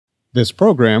This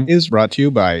program is brought to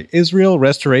you by Israel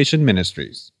Restoration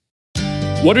Ministries.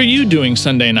 What are you doing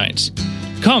Sunday nights?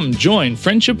 Come join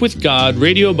Friendship with God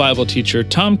radio Bible teacher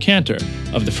Tom Cantor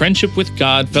of the Friendship with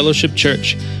God Fellowship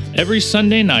Church every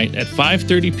Sunday night at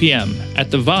 5:30 p.m. at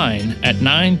The Vine at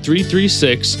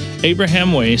 9336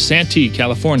 Abraham Way, Santee,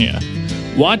 California.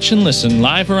 Watch and listen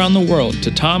live around the world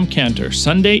to Tom Cantor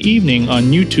Sunday evening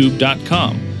on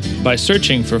YouTube.com by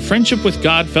searching for Friendship with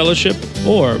God Fellowship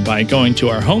or by going to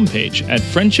our homepage at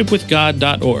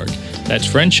friendshipwithgod.org. That's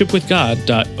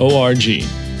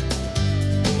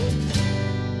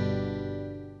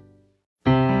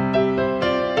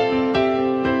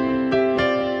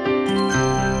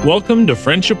Welcome to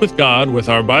Friendship with God with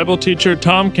our Bible teacher,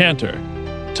 Tom Cantor.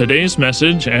 Today's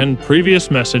message and previous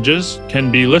messages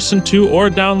can be listened to or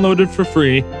downloaded for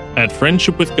free at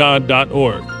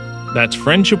friendshipwithgod.org. That's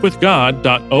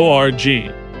friendshipwithgod.org.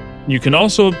 You can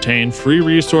also obtain free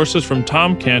resources from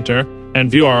Tom Cantor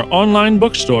and view our online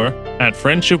bookstore at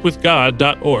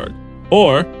friendshipwithgod.org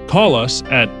or call us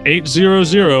at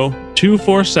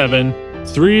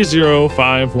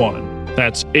 800-247-3051.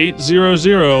 That's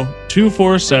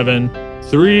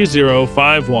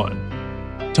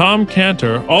 800-247-3051. Tom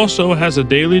Cantor also has a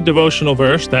daily devotional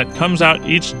verse that comes out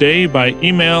each day by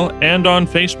email and on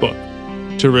Facebook.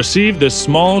 To receive this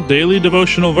small daily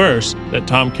devotional verse that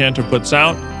Tom Cantor puts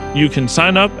out, you can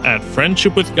sign up at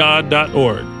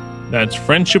friendshipwithgod.org. That's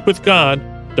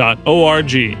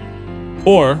friendshipwithgod.org.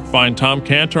 Or find Tom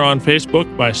Cantor on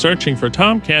Facebook by searching for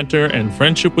Tom Cantor and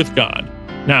Friendship with God.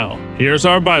 Now, here's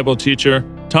our Bible teacher,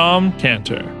 Tom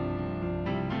Cantor.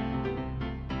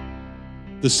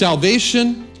 The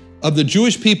salvation of the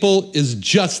Jewish people is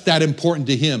just that important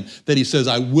to him that he says,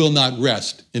 I will not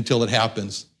rest until it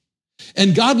happens.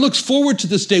 And God looks forward to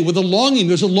this day with a longing.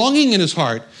 There's a longing in his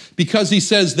heart because he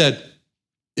says that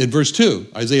in verse 2,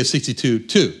 Isaiah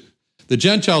 62:2, the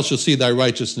Gentiles shall see thy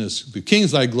righteousness, the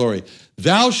kings thy glory.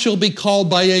 Thou shalt be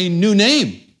called by a new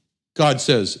name, God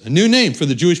says, a new name for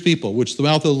the Jewish people, which the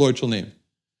mouth of the Lord shall name.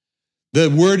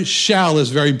 The word shall is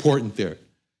very important there.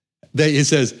 It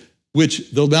says,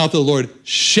 which the mouth of the Lord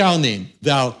shall name.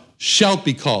 Thou shalt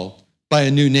be called by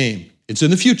a new name. It's in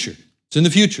the future. It's in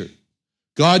the future.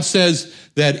 God says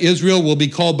that Israel will be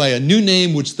called by a new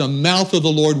name, which the mouth of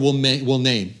the Lord will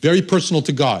name. Very personal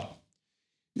to God.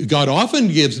 God often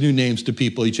gives new names to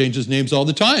people. He changes names all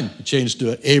the time. He changed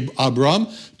to Abram,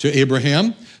 to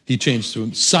Abraham. He changed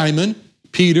to Simon,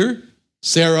 Peter,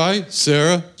 Sarai,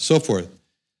 Sarah, so forth.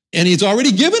 And he's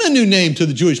already given a new name to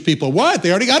the Jewish people. What? They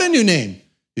already got a new name.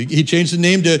 He changed the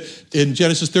name in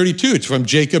Genesis 32. It's from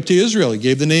Jacob to Israel. He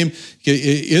gave the name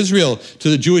Israel to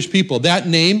the Jewish people. That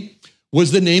name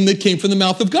was the name that came from the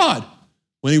mouth of God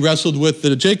when he wrestled with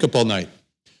Jacob all night.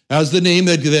 That was the name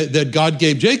that God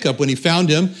gave Jacob when he found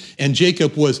him, and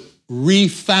Jacob was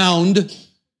refound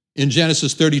in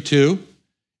Genesis 32,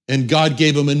 and God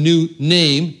gave him a new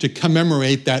name to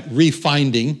commemorate that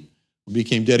refinding,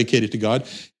 became dedicated to God.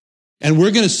 And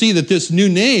we're going to see that this new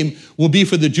name will be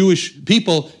for the Jewish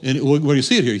people, and where you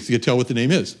see it here, you can tell what the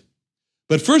name is.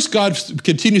 But first, God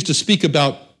continues to speak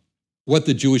about what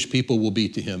the Jewish people will be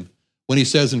to him when he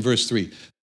says in verse 3,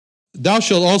 thou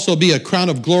shalt also be a crown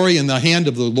of glory in the hand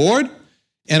of the Lord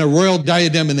and a royal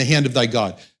diadem in the hand of thy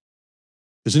God.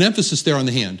 There's an emphasis there on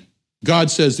the hand. God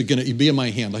says they're going to be in my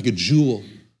hand like a jewel,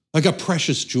 like a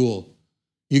precious jewel.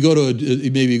 Maybe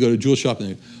you go to a jewel shop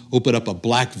and you open up a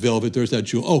black velvet. There's that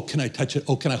jewel. Oh, can I touch it?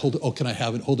 Oh, can I hold it? Oh, can I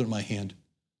have it? Hold it in my hand.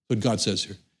 What God says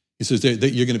here. He says that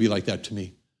you're going to be like that to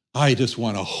me. I just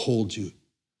want to hold you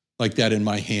like that in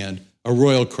my hand. A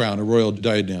royal crown, a royal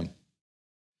diadem.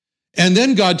 And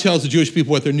then God tells the Jewish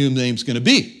people what their new name's going to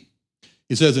be.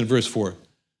 He says in verse 4,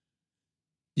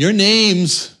 your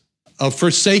names of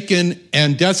forsaken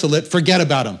and desolate, forget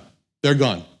about them. They're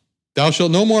gone. Thou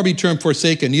shalt no more be termed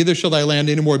forsaken, neither shall thy land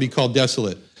any more be called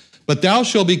desolate. But thou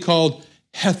shalt be called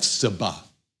Hephzibah.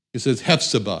 He says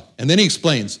Hephzibah. And then he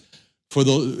explains, for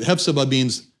the Hephzibah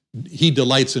means he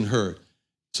delights in her.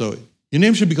 So your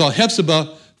name should be called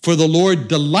Hephzibah, for the Lord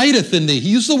delighteth in thee.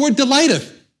 He used the word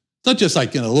delighteth. It's not just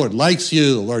like, the Lord likes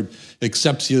you, the Lord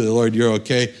accepts you, the Lord, you're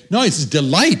okay. No, it's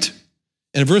delight.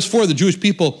 And in verse 4, the Jewish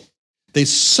people, they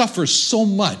suffer so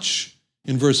much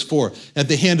in verse 4 at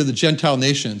the hand of the Gentile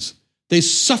nations. They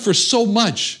suffer so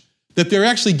much that they're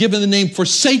actually given the name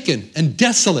forsaken and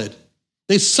desolate.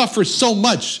 They suffer so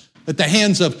much at the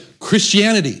hands of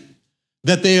Christianity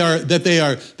that they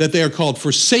are called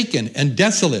forsaken and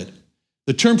desolate.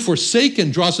 The term forsaken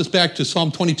draws us back to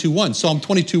Psalm 22:1. Psalm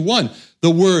 22:1, the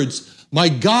words, my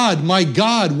God,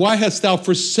 why hast thou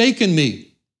forsaken me?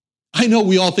 I know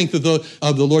we all think of the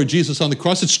Lord Jesus on the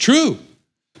cross. It's true.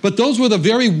 But those were the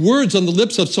very words on the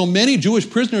lips of so many Jewish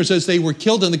prisoners as they were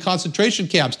killed in the concentration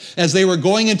camps, as they were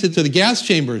going into the gas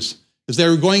chambers. As they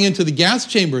were going into the gas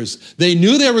chambers, they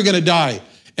knew they were going to die.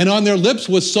 And on their lips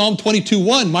was Psalm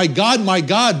 22:1, my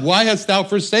God, why hast thou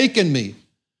forsaken me?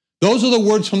 Those are the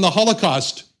words from the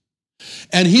Holocaust.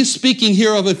 And he's speaking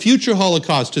here of a future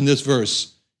Holocaust in this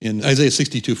verse, in Isaiah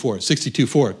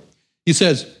 62:4. He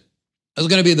says, there's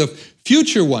going to be the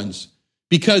future ones,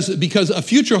 because a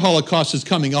future Holocaust is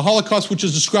coming, a Holocaust which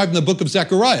is described in the book of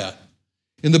Zechariah.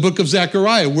 In the book of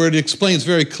Zechariah, where it explains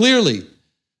very clearly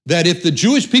that if the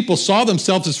Jewish people saw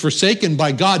themselves as forsaken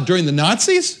by God during the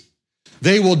Nazis,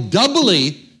 they will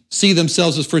doubly see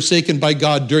themselves as forsaken by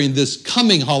God during this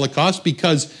coming Holocaust,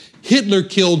 because Hitler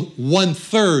killed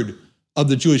 1/3 of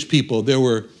the Jewish people. There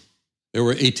were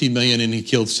 18 million and he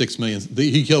killed 6 million.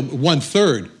 He killed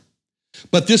 1/3.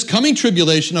 But this coming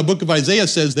tribulation, the book of Isaiah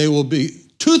says they will be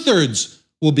 2/3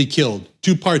 will be killed.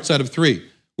 2 parts out of 3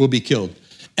 will be killed.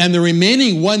 And the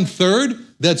remaining 1/3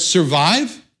 that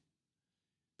survive,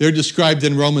 they're described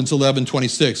in Romans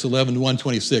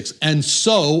 11:1-26. And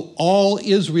so all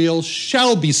Israel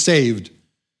shall be saved.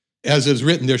 As is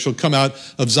written, there shall come out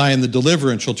of Zion the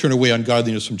deliverer, and shall turn away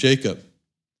ungodliness from Jacob.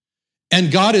 And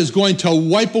God is going to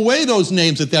wipe away those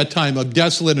names at that time of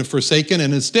desolate and forsaken.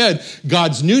 And instead,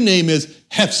 God's new name is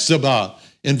Hephzibah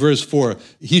in verse 4.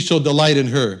 He shall delight in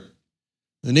her.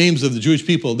 The names of the Jewish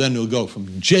people then will go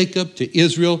from Jacob to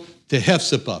Israel to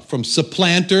Hephzibah, from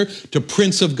supplanter to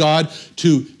prince of God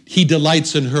to he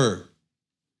delights in her.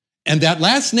 And that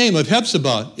last name of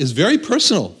Hephzibah is very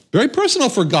personal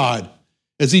for God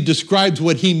as he describes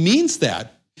what he means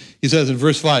that. He says in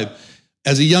verse 5,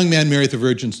 as a young man marrieth the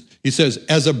virgins, he says,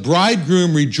 as a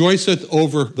bridegroom rejoiceth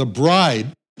over the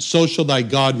bride, so shall thy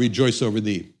God rejoice over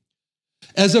thee.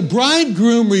 As a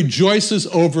bridegroom rejoices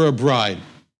over a bride.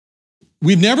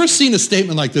 We've never seen a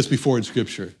statement like this before in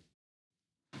Scripture.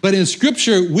 But in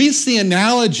Scripture, we see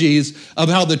analogies of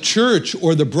how the church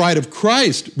or the bride of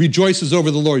Christ rejoices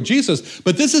over the Lord Jesus.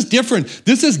 But this is different.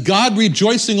 This is God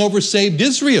rejoicing over saved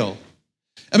Israel.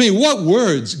 I mean, what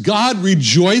words? God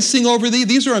rejoicing over thee?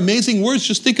 These are amazing words.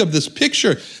 Just think of this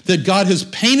picture that God has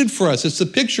painted for us. It's a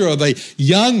picture of a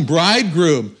young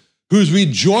bridegroom who's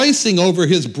rejoicing over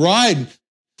his bride.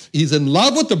 He's in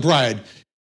love with the bride.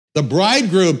 The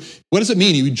bridegroom, what does it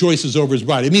mean? He rejoices over his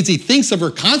bride. It means he thinks of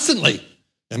her constantly.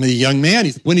 I mean, the young man,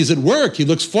 when he's at work, he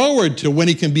looks forward to when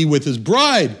he can be with his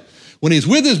bride. When he's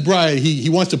with his bride, he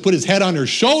wants to put his head on her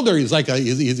shoulder.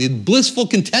 He's in blissful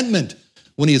contentment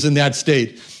when he's in that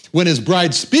state. When his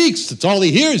bride speaks, it's all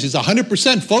he hears. He's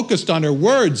 100% focused on her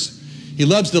words. He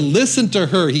loves to listen to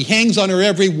her. He hangs on her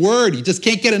every word. He just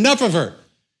can't get enough of her.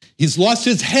 He's lost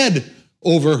his head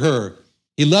over her.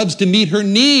 He loves to meet her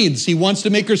needs. He wants to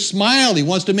make her smile. He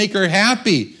wants to make her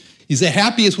happy. He's the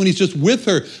happiest when he's just with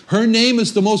her. Her name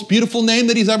is the most beautiful name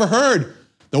that he's ever heard.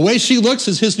 The way she looks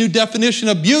is his new definition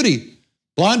of beauty.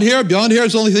 Blonde hair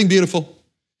is the only thing beautiful.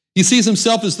 He sees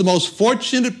himself as the most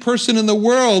fortunate person in the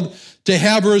world to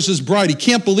have her as his bride. He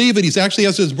can't believe it. He's actually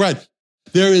has his bride.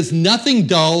 There is nothing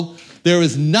dull. There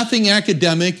is nothing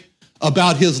academic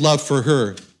about his love for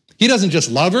her. He doesn't just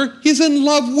love her. He's in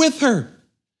love with her.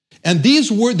 And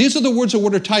these are the words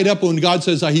that are tied up when God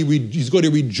says he's going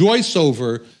to rejoice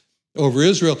over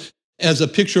Israel as a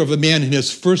picture of a man in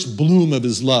his first bloom of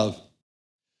his love.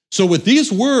 So with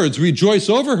these words, rejoice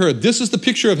over her, this is the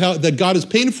picture of how that God has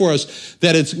painted for us,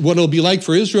 that it's what it'll be like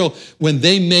for Israel when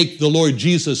they make the Lord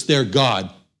Jesus their God.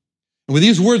 And with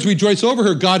these words, rejoice over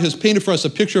her, God has painted for us a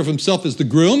picture of himself as the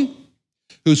groom,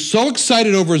 who's so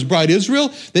excited over his bride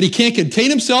Israel that he can't contain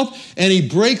himself, and he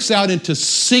breaks out into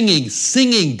singing.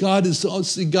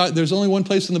 There's only one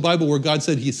place in the Bible where God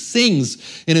said he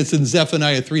sings, and it's in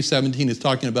Zephaniah 3:17. It's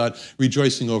talking about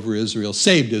rejoicing over Israel,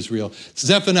 saved Israel.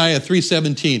 Zephaniah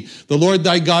 3:17, the Lord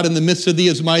thy God in the midst of thee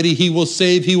is mighty. He will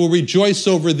save. He will rejoice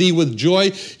over thee with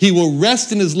joy. He will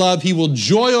rest in his love. He will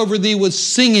joy over thee with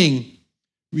singing.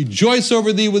 Rejoice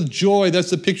over thee with joy. That's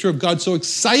the picture of God so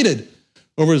excited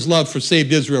over his love for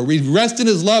saved Israel. We rest in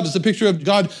his love. It's a picture of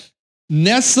God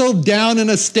nestled down in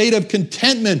a state of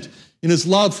contentment in his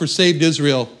love for saved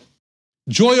Israel.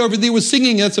 Joy over thee with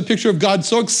singing. That's a picture of God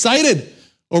so excited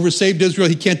over saved Israel.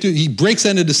 He breaks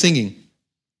into singing.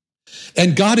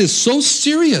 And God is so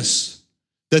serious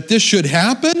that this should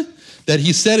happen that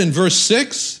he said in verse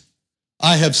 6,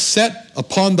 I have set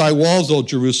upon thy walls, O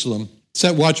Jerusalem,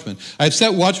 set watchmen. I have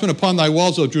set watchmen upon thy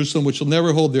walls, O Jerusalem, which shall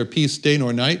never hold their peace day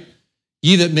nor night.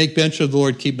 Ye that make mention of the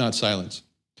Lord, keep not silence.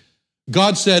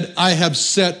 God said, I have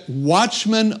set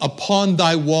watchmen upon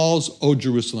thy walls, O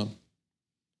Jerusalem.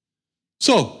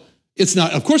 So, it's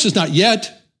not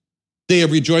yet day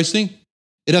of rejoicing.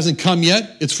 It hasn't come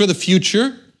yet. It's for the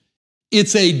future.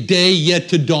 It's a day yet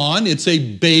to dawn. It's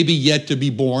a baby yet to be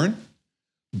born.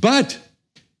 But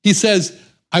he says,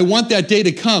 I want that day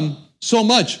to come so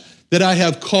much that I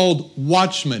have called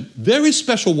watchmen, very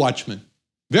special watchmen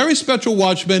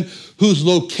whose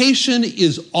location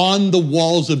is on the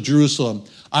walls of Jerusalem.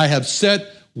 I have set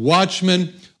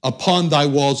watchmen upon thy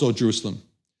walls, O Jerusalem.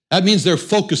 That means they're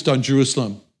focused on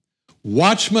Jerusalem.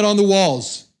 Watchmen on the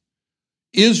walls.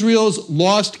 Israel's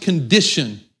lost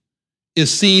condition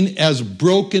is seen as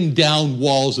broken down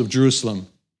walls of Jerusalem.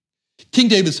 King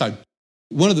David's time,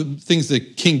 one of the things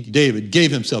that King David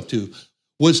gave himself to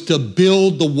was to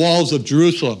build the walls of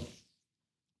Jerusalem.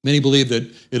 Many believe that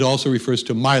it also refers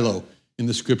to Milo in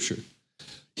the scripture.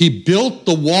 He built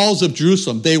the walls of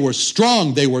Jerusalem. They were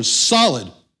strong, they were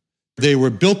solid. They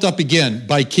were built up again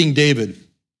by King David.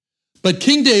 But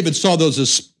King David saw those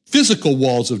as physical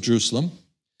walls of Jerusalem.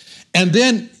 And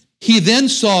then he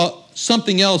saw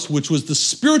something else, which was the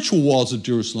spiritual walls of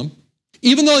Jerusalem.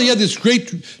 Even though he had this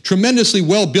great, tremendously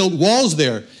well-built walls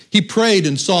there, he prayed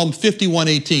in Psalm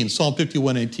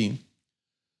 51:18.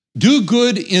 Do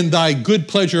good in thy good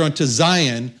pleasure unto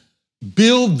Zion,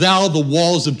 build thou the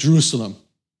walls of Jerusalem.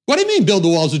 What do you mean build the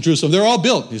walls of Jerusalem? They're all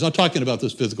built. He's not talking about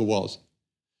those physical walls.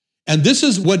 And this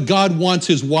is what God wants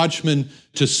his watchmen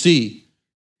to see,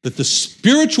 that the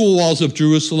spiritual walls of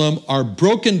Jerusalem are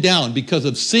broken down because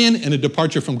of sin and a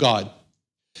departure from God.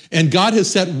 And God has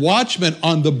set watchmen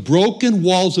on the broken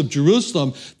walls of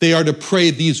Jerusalem. They are to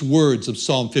pray these words of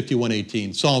Psalm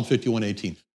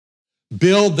 51:18.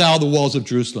 Build thou the walls of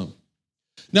Jerusalem.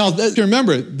 Now,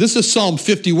 remember, this is Psalm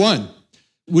 51,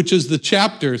 which is the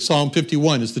chapter, Psalm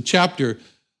 51 is the chapter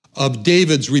of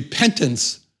David's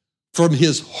repentance from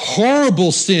his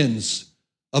horrible sins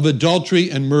of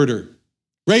adultery and murder.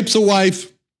 Rapes a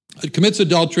wife, commits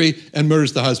adultery, and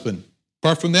murders the husband.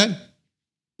 Apart from that,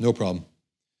 no problem.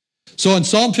 So in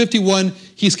Psalm 51,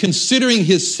 he's considering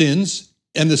his sins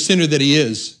and the sinner that he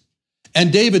is.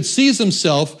 And David sees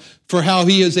himself for how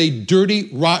he is a dirty,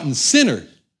 rotten sinner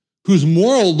whose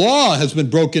moral law has been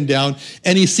broken down,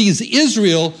 and he sees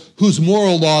Israel whose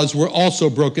moral laws were also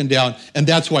broken down, and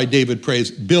that's why David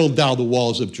prays, build thou the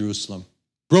walls of Jerusalem.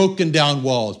 Broken down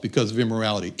walls because of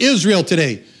immorality. Israel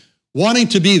today, wanting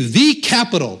to be the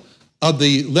capital of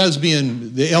the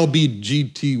lesbian, the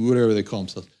LBGT, whatever they call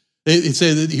themselves. They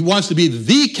say that he wants to be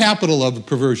the capital of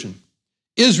perversion.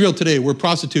 Israel today, where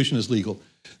prostitution is legal.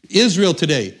 Israel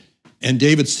today, and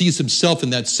David sees himself in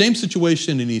that same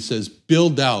situation, and he says,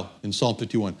 build thou, in Psalm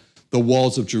 51, the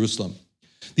walls of Jerusalem.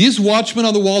 These watchmen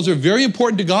on the walls are very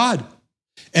important to God.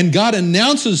 And God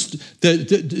announces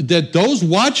that those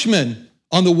watchmen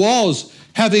on the walls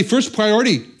have a first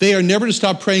priority. They are never to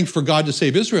stop praying for God to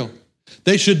save Israel.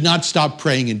 They should not stop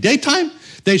praying in daytime.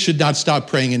 They should not stop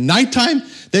praying in nighttime.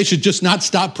 They should just not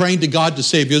stop praying to God to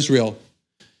save Israel.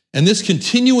 And this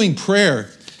continuing prayer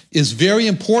is very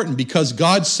important because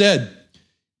God said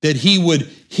that he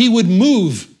would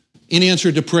move in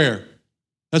answer to prayer.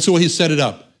 That's the way he set it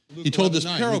up. He told this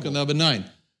parable, Luke 11:9.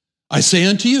 I say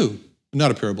unto you,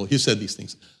 not a parable, he said these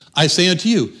things. I say unto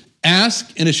you,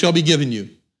 ask and it shall be given you.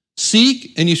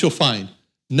 Seek and you shall find.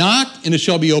 Knock and it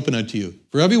shall be opened unto you.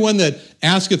 For everyone that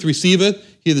asketh receiveth,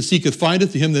 he that seeketh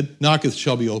findeth, to him that knocketh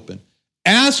shall be opened.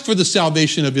 Ask for the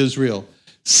salvation of Israel.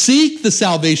 Seek the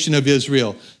salvation of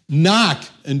Israel. Knock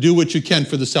and do what you can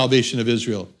for the salvation of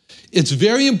Israel. It's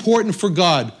very important for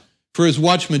God, for his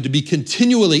watchmen, to be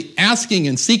continually asking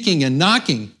and seeking and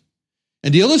knocking.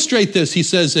 And to illustrate this, he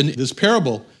says in this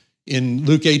parable in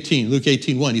Luke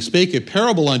 18:1, he spake a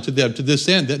parable unto them to this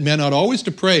end, that men ought always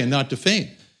to pray and not to faint,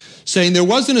 saying, there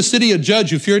was in a city a judge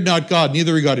who feared not God,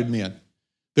 neither regarded man.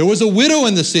 There was a widow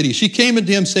in the city. She came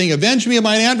unto him, saying, avenge me of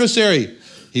mine adversary.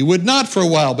 He would not for a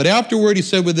while, but afterward he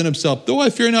said within himself, though I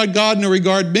fear not God nor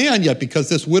regard man, yet because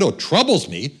this widow troubles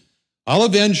me, I'll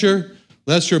avenge her,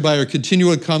 lest her by her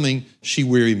continual coming she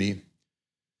weary me.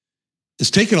 It's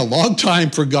taken a long time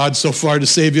for God so far to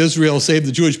save Israel, save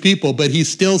the Jewish people, but he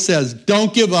still says,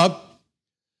 don't give up.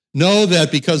 Know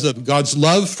that because of God's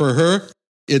love for her,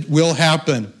 it will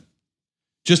happen.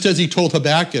 Just as he told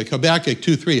Habakkuk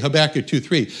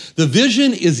 2:3, the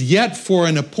vision is yet for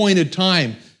an appointed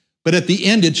time, but at the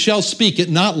end it shall speak,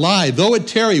 it not lie. Though it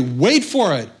tarry, wait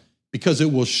for it, because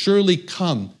it will surely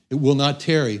come. It will not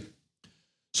tarry.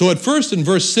 So at first in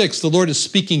verse 6, the Lord is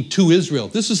speaking to Israel.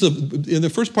 This is in the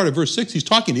first part of verse 6, he's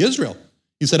talking to Israel.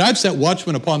 He said, I've set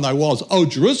watchmen upon thy walls, O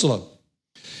Jerusalem.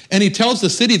 And he tells the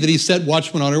city that he set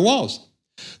watchmen on her walls.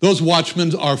 Those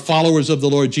watchmen are followers of the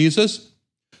Lord Jesus,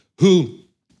 who,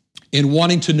 in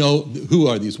wanting to know who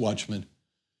are these watchmen,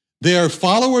 They are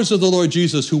followers of the Lord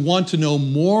Jesus who want to know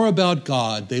more about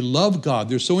God. They love God.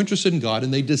 They're so interested in God,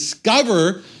 and they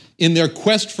discover in their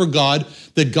quest for God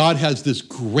that God has this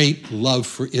great love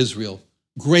for Israel,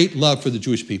 great love for the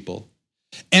Jewish people.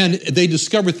 And they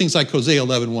discover things like Hosea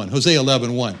 11:1. Hosea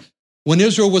 11:1. When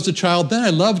Israel was a child, then I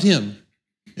loved him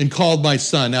and called my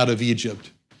son out of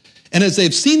Egypt. And as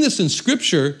they've seen this in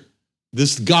Scripture,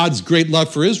 this God's great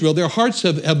love for Israel, their hearts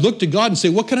have looked to God and say,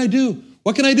 what can I do?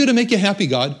 What can I do to make you happy,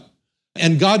 God?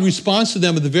 And God responds to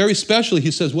them with a very special.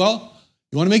 He says, well,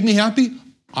 you want to make me happy?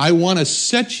 I want to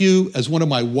set you as one of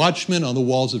my watchmen on the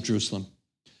walls of Jerusalem.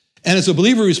 And as a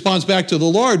believer responds back to the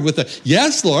Lord with a,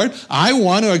 yes, Lord, I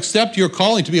want to accept your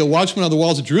calling to be a watchman on the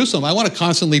walls of Jerusalem. I want to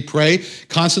constantly pray,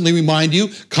 constantly remind you,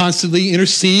 constantly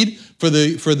intercede for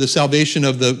the salvation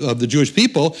of the Jewish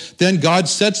people. Then God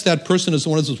sets that person as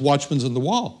one of those watchmen on the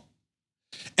wall.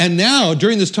 And now,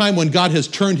 during this time when God has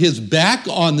turned his back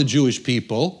on the Jewish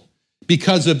people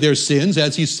because of their sins,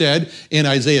 as he said in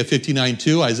Isaiah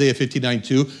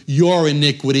 59:2, your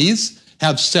iniquities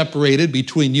have separated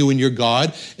between you and your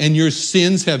God, and your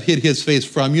sins have hid his face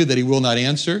from you that he will not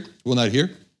answer, will not hear.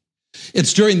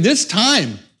 It's during this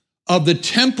time of the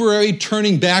temporary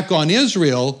turning back on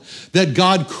Israel that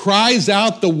God cries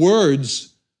out the words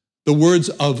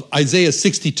of Isaiah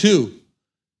 62,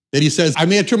 that he says, I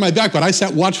may have turned my back, but I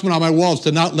set watchmen on my walls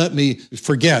to not let me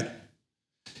forget.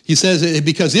 He says,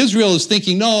 because Israel is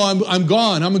thinking, no, I'm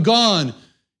gone.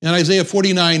 In Isaiah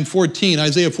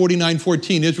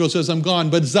 49:14, Israel says, I'm gone.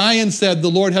 But Zion said, the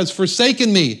Lord has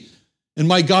forsaken me, and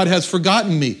my God has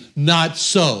forgotten me. Not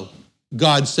so.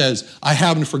 God says, I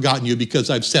haven't forgotten you because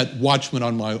I've set watchmen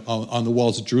on the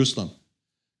walls of Jerusalem.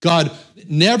 God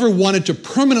never wanted to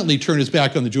permanently turn his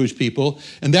back on the Jewish people,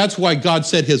 and that's why God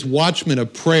set his watchmen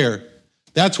of prayer.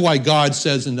 That's why God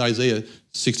says in Isaiah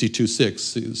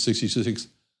 62:6,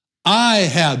 I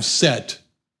have set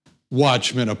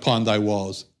watchmen upon thy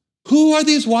walls. Who are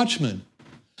these watchmen?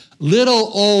 Little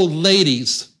old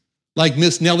ladies like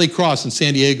Miss Nellie Cross in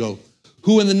San Diego,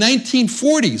 who in the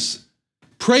 1940s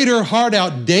prayed her heart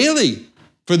out daily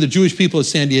for the Jewish people of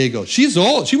San Diego. She's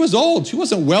old. She was old. She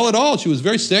wasn't well at all. She was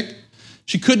very sick.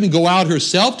 She couldn't go out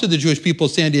herself to the Jewish people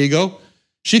of San Diego.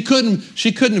 She couldn't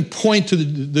point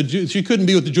to she couldn't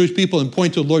be with the Jewish people and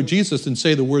point to the Lord Jesus and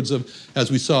say the words of, as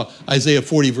we saw, Isaiah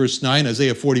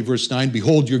 40:9,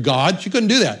 behold your God. She couldn't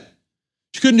do that.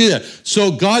 She couldn't do that.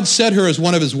 So God set her as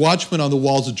one of his watchmen on the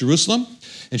walls of Jerusalem,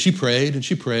 and she prayed and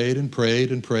she prayed and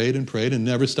prayed and prayed and prayed and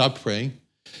never stopped praying.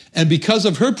 And because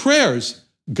of her prayers,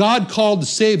 God called the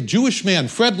saved Jewish man,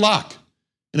 Fred Locke,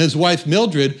 and his wife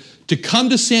Mildred, to come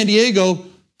to San Diego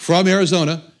from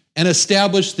Arizona and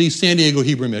establish the San Diego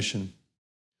Hebrew Mission.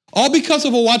 All because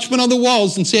of a watchman on the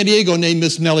walls in San Diego named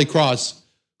Miss Nellie Cross,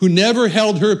 who never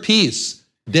held her peace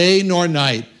day nor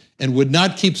night and would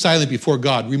not keep silent before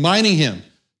God, reminding him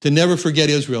to never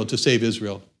forget Israel, to save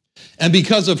Israel. And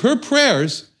because of her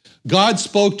prayers, God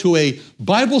spoke to a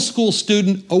Bible school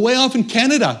student away off in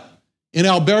Canada, in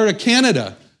Alberta,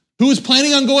 Canada, who was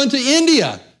planning on going to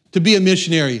India to be a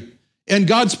missionary. And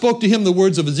God spoke to him the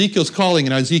words of Ezekiel's calling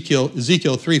in Ezekiel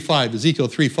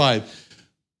 3:5.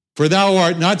 For thou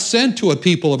art not sent to a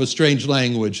people of a strange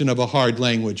language and of a hard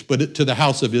language, but to the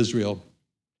house of Israel.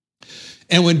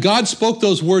 And when God spoke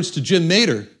those words to Jim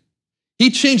Mater, he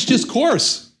changed his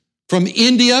course from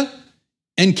India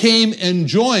and came and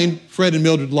joined Fred and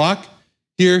Mildred Locke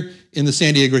here in the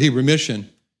San Diego Hebrew Mission.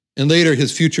 And later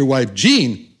his future wife,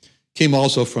 Jean, came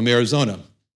also from Arizona.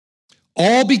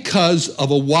 All because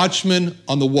of a watchman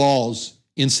on the walls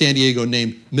in San Diego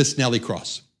named Miss Nellie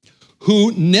Cross,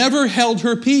 who never held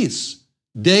her peace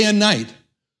day and night,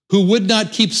 who would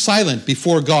not keep silent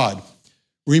before God,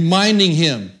 reminding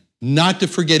him not to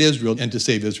forget Israel and to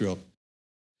save Israel.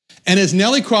 And as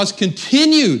Nellie Cross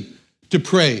continued to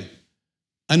pray,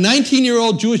 a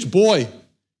 19-year-old Jewish boy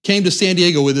came to San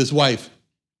Diego with his wife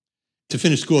to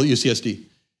finish school at UCSD.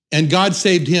 And God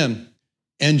saved him,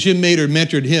 and Jim Mater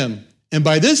mentored him. And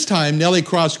by this time, Nellie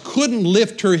Cross couldn't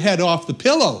lift her head off the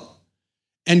pillow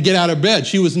and get out of bed.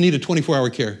 She was in need of 24-hour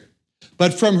care.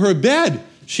 But from her bed,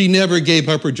 she never gave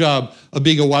up her job of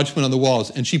being a watchman on the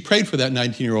walls. And she prayed for that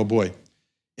 19-year-old boy.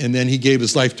 And then he gave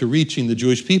his life to reaching the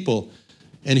Jewish people.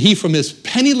 And he, from his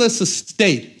penniless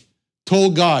estate,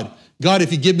 told God, God,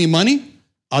 if you give me money,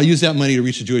 I'll use that money to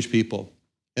reach the Jewish people.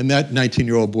 And that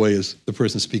 19-year-old boy is the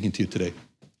person speaking to you today.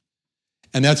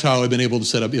 And that's how I've been able to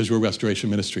set up Israel Restoration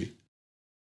Ministry.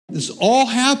 This all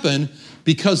happened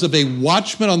because of a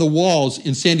watchman on the walls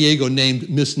in San Diego named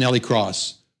Miss Nellie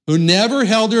Cross, who never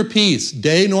held her peace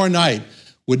day nor night,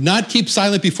 would not keep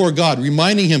silent before God,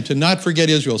 reminding him to not forget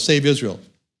Israel, save Israel.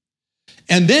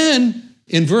 And then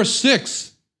In verse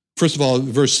 6, first of all,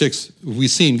 verse 6, we've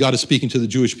seen God is speaking to the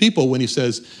Jewish people when he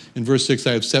says in verse 6,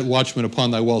 I have set watchmen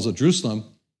upon thy walls of Jerusalem.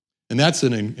 And that's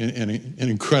an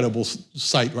incredible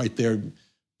sight right there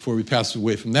before we pass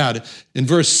away from that. In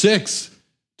verse 6,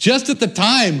 just at the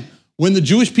time when the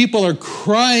Jewish people are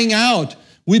crying out,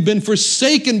 we've been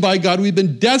forsaken by God, we've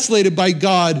been desolated by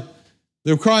God.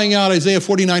 They're crying out, Isaiah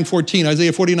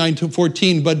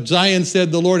 49:14, but Zion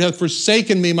said, the Lord hath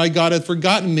forsaken me, my God hath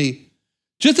forgotten me.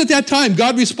 Just at that time,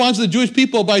 God responds to the Jewish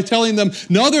people by telling them,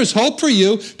 no, there's hope for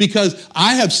you because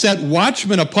I have set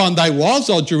watchmen upon thy walls,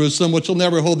 O Jerusalem, which will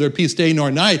never hold their peace day nor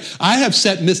night. I have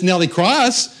set Miss Nellie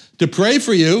Cross to pray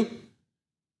for you.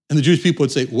 And the Jewish people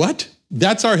would say, what?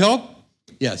 That's our help?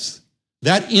 Yes.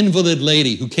 That invalid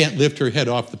lady who can't lift her head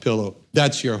off the pillow,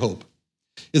 that's your hope.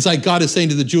 It's like God is saying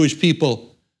to the Jewish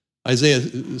people, Isaiah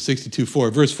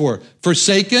 62:4, verse 4,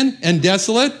 forsaken and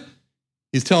desolate.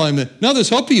 He's telling them, no, there's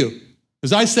hope for you.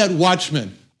 Because I set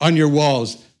watchmen on your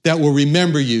walls that will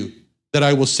remember you, that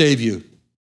I will save you.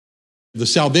 The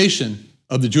salvation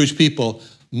of the Jewish people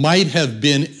might have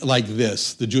been like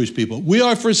this, the Jewish people. We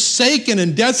are forsaken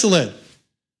and desolate,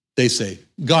 they say.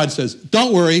 God says,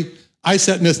 don't worry, I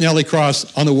set Miss Nellie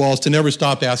Cross on the walls to never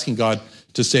stop asking God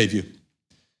to save you.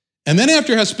 And then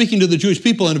after speaking to the Jewish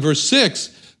people in verse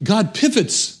 6, God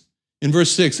pivots in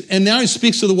verse 6, and now he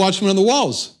speaks to the watchmen on the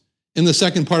walls. In the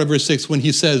second part of verse 6, when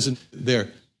he says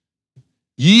there,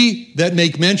 ye that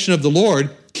make mention of the Lord,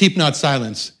 keep not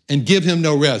silence, and give him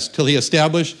no rest, till he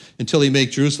establish, until he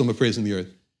make Jerusalem a praise in the earth.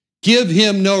 Give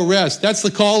him no rest. That's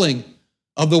the calling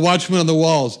of the watchmen on the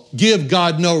walls. Give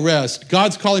God no rest.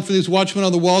 God's calling for these watchmen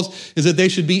on the walls is that they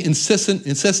should be incessant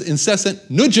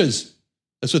nudges.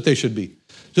 That's what they should be.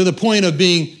 To the point of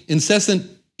being incessant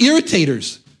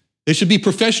irritators. They should be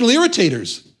professional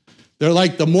irritators. They're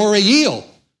like the moray eel,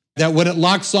 that when it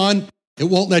locks on, it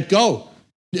won't let go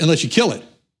unless you kill it.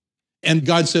 And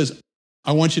God says,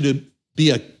 I want you to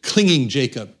be a clinging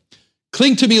Jacob.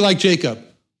 Cling to me like Jacob.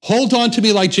 Hold on to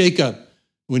me like Jacob.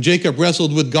 When Jacob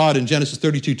wrestled with God in Genesis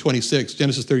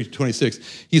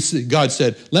 32:26, God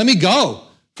said, let me go,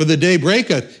 for the day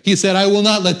breaketh. He said, I will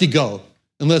not let thee go,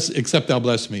 except thou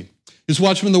bless me. His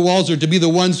watchmen on the walls are to be the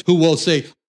ones who will say,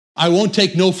 I won't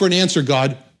take no for an answer,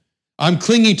 God. I'm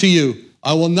clinging to you.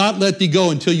 I will not let thee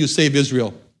go until you save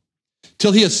Israel,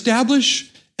 till he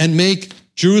establish and make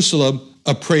Jerusalem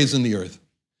a praise in the earth.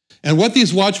 And what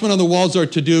these watchmen on the walls are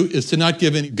to do is to not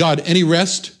give God any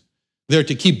rest. They're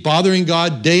to keep bothering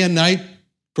God day and night.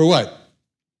 For what?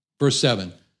 Verse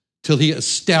 7, till he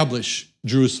establish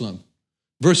Jerusalem.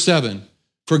 Verse 7,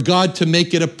 for God to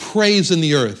make it a praise in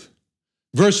the earth.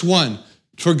 Verse 1,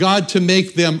 for God to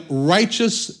make them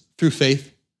righteous through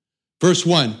faith. Verse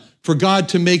 1, for God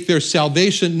to make their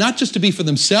salvation not just to be for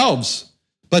themselves,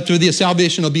 but to the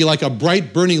salvation will be like a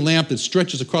bright burning lamp that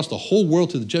stretches across the whole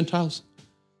world to the Gentiles.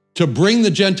 To bring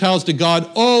the Gentiles to God.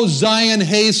 O Zion,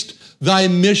 haste thy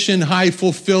mission high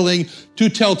fulfilling, to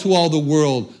tell to all the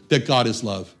world that God is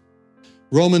love.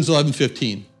 Romans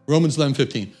 11:15.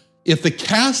 If the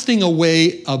casting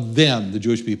away of them, the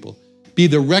Jewish people, be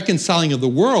the reconciling of the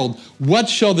world, what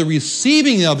shall the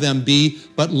receiving of them be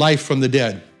but life from the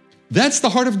dead? That's the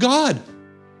heart of God.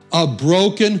 A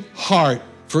broken heart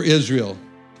for Israel.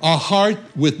 A heart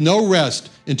with no rest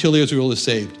until Israel is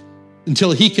saved.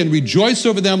 Until he can rejoice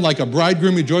over them like a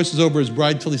bridegroom rejoices over his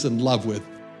bride until he's in love with.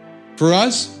 For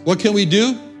us, what can we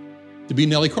do? To be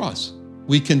Nellie Cross.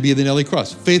 We can be the Nellie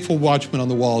Cross, faithful watchmen on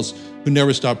the walls who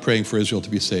never stop praying for Israel to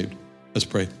be saved. Let's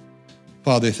pray.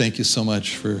 Father, thank you so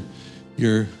much for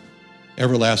your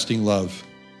everlasting love.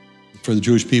 For the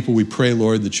Jewish people, we pray,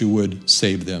 Lord, that you would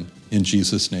save them. In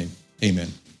Jesus' name,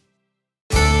 amen.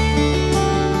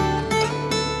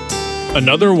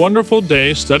 Another wonderful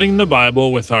day studying the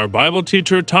Bible with our Bible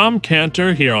teacher, Tom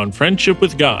Cantor, here on Friendship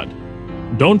with God.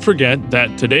 Don't forget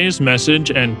that today's message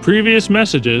and previous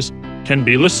messages can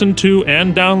be listened to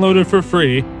and downloaded for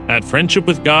free at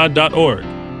friendshipwithgod.org.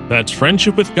 That's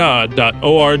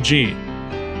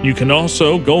friendshipwithgod.org. You can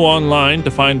also go online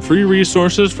to find free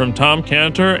resources from Tom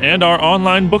Cantor and our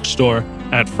online bookstore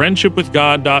at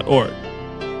friendshipwithgod.org.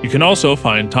 You can also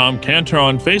find Tom Cantor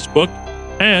on Facebook,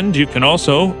 and you can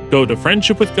also go to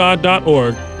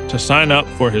friendshipwithgod.org to sign up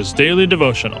for his daily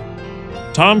devotional.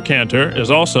 Tom Cantor is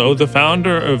also the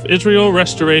founder of Israel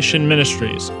Restoration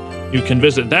Ministries. You can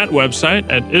visit that website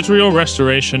at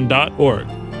israelrestoration.org.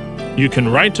 You can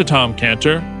write to Tom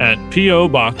Cantor at P.O.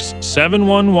 Box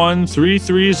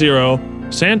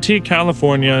 711330, Santee,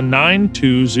 California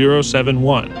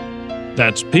 92071.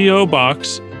 That's P.O.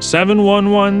 Box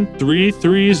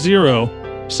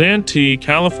 711330, Santee,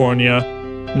 California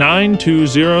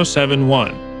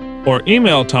 92071. or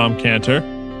email Tom Cantor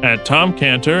at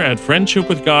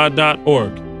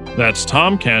tomcantor@friendshipwithgod.org. That's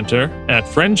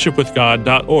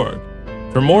tomcantor@friendshipwithgod.org.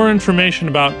 For more information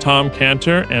about Tom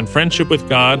Cantor and Friendship with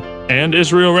God and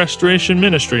Israel Restoration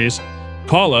Ministries,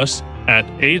 call us at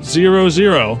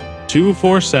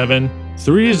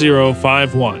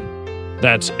 800-247-3051.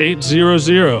 That's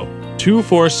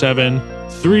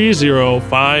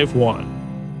 800-247-3051.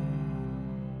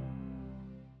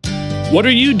 What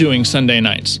are you doing Sunday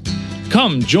nights?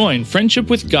 Come join Friendship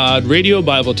with God radio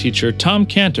Bible teacher Tom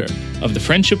Cantor of the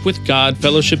Friendship with God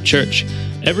Fellowship Church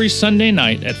every Sunday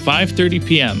night at 5:30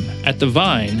 p.m. at The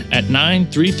Vine at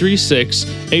 9336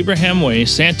 Abraham Way,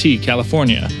 Santee,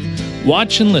 California.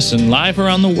 Watch and listen live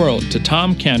around the world to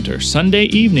Tom Cantor Sunday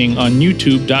evening on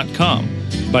YouTube.com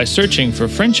by searching for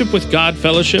Friendship with God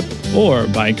Fellowship or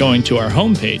by going to our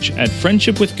homepage at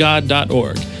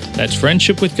friendshipwithgod.org. That's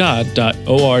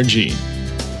friendshipwithgod.org.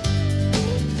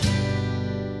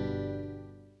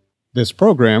 This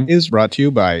program is brought to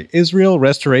you by Israel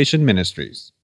Restoration Ministries.